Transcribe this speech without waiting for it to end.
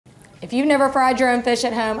If you've never fried your own fish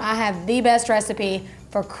at home, I have the best recipe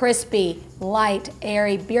for crispy, light,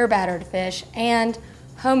 airy, beer battered fish and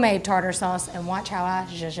homemade tartar sauce, and watch how I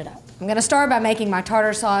zhuzh it up. I'm gonna start by making my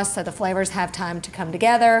tartar sauce so the flavors have time to come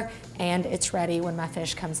together and it's ready when my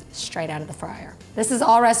fish comes straight out of the fryer. This is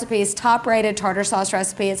Allrecipes' top rated tartar sauce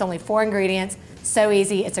recipe. It's only 4 ingredients, so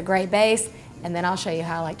easy, it's a great base, and then I'll show you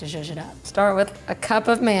how I like to zhuzh it up. Start with a cup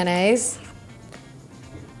of mayonnaise,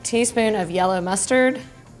 teaspoon of yellow mustard,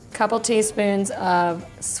 couple teaspoons of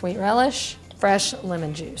sweet relish, fresh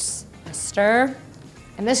lemon juice. Stir.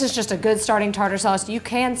 And this is just a good starting tartar sauce. You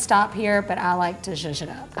can stop here, but I like to zhuzh it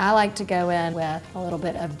up. I like to go in with a little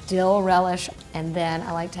bit of dill relish, and then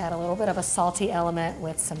I like to add a little bit of a salty element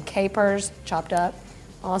with some capers chopped up.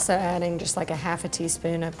 Also adding just like a half a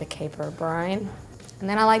teaspoon of the caper brine. And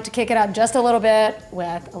then I like to kick it up just a little bit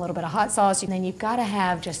with a little bit of hot sauce. And then you've got to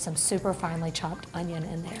have just some super finely chopped onion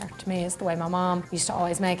in there. To me, it's the way my mom used to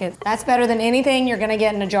always make it. That's better than anything you're gonna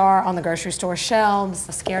get in a jar on the grocery store shelves.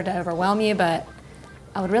 I'm scared to overwhelm you, but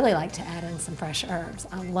I would really like to add in some fresh herbs.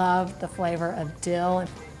 I love the flavor of dill.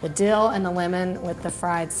 The dill and the lemon with the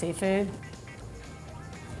fried seafood.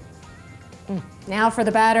 Now for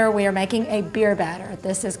the batter, we are making a beer batter.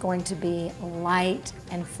 This is going to be light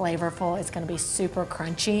and flavorful. It's gonna be super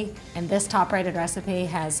crunchy. And this top rated recipe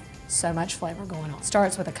has so much flavor going on.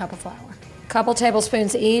 Starts with a cup of flour. A couple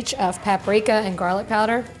tablespoons each of paprika and garlic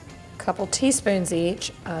powder. A couple teaspoons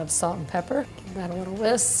each of salt and pepper. Give that a little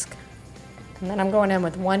whisk. And then I'm going in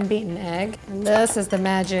with 1 beaten egg. And this is the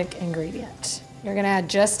magic ingredient. You're gonna add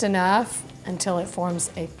just enough until it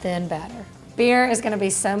forms a thin batter. Beer is gonna be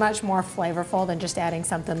so much more flavorful than just adding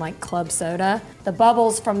something like club soda. The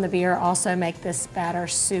bubbles from the beer also make this batter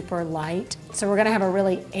super light. So we're gonna have a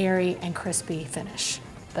really airy and crispy finish.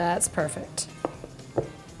 That's perfect.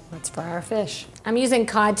 Let's fry our fish. I'm using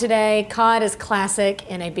cod today. Cod is classic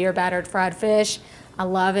in a beer battered fried fish. I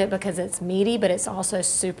love it because it's meaty, but it's also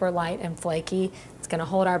super light and flaky. It's gonna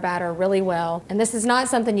hold our batter really well. And this is not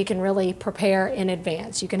something you can really prepare in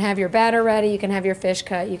advance. You can have your batter ready, you can have your fish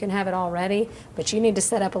cut, you can have it all ready, but you need to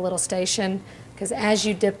set up a little station because as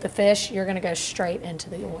you dip the fish, you're gonna go straight into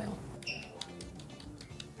the oil.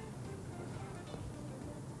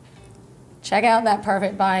 Check out that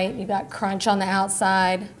perfect bite. You got crunch on the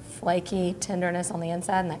outside, flaky tenderness on the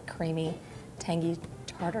inside, and that creamy, tangy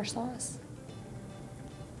tartar sauce.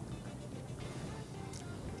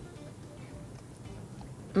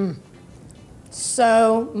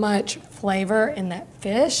 So much flavor in that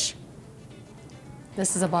fish.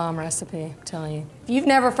 This is a bomb recipe, I'm telling you. If you've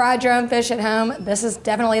never fried your own fish at home, this is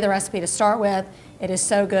definitely the recipe to start with. It is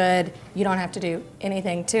so good. You don't have to do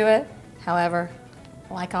anything to it. However,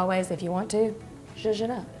 like always, if you want to, zhuzh it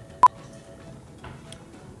up.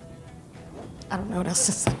 I don't know what else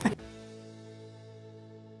to say.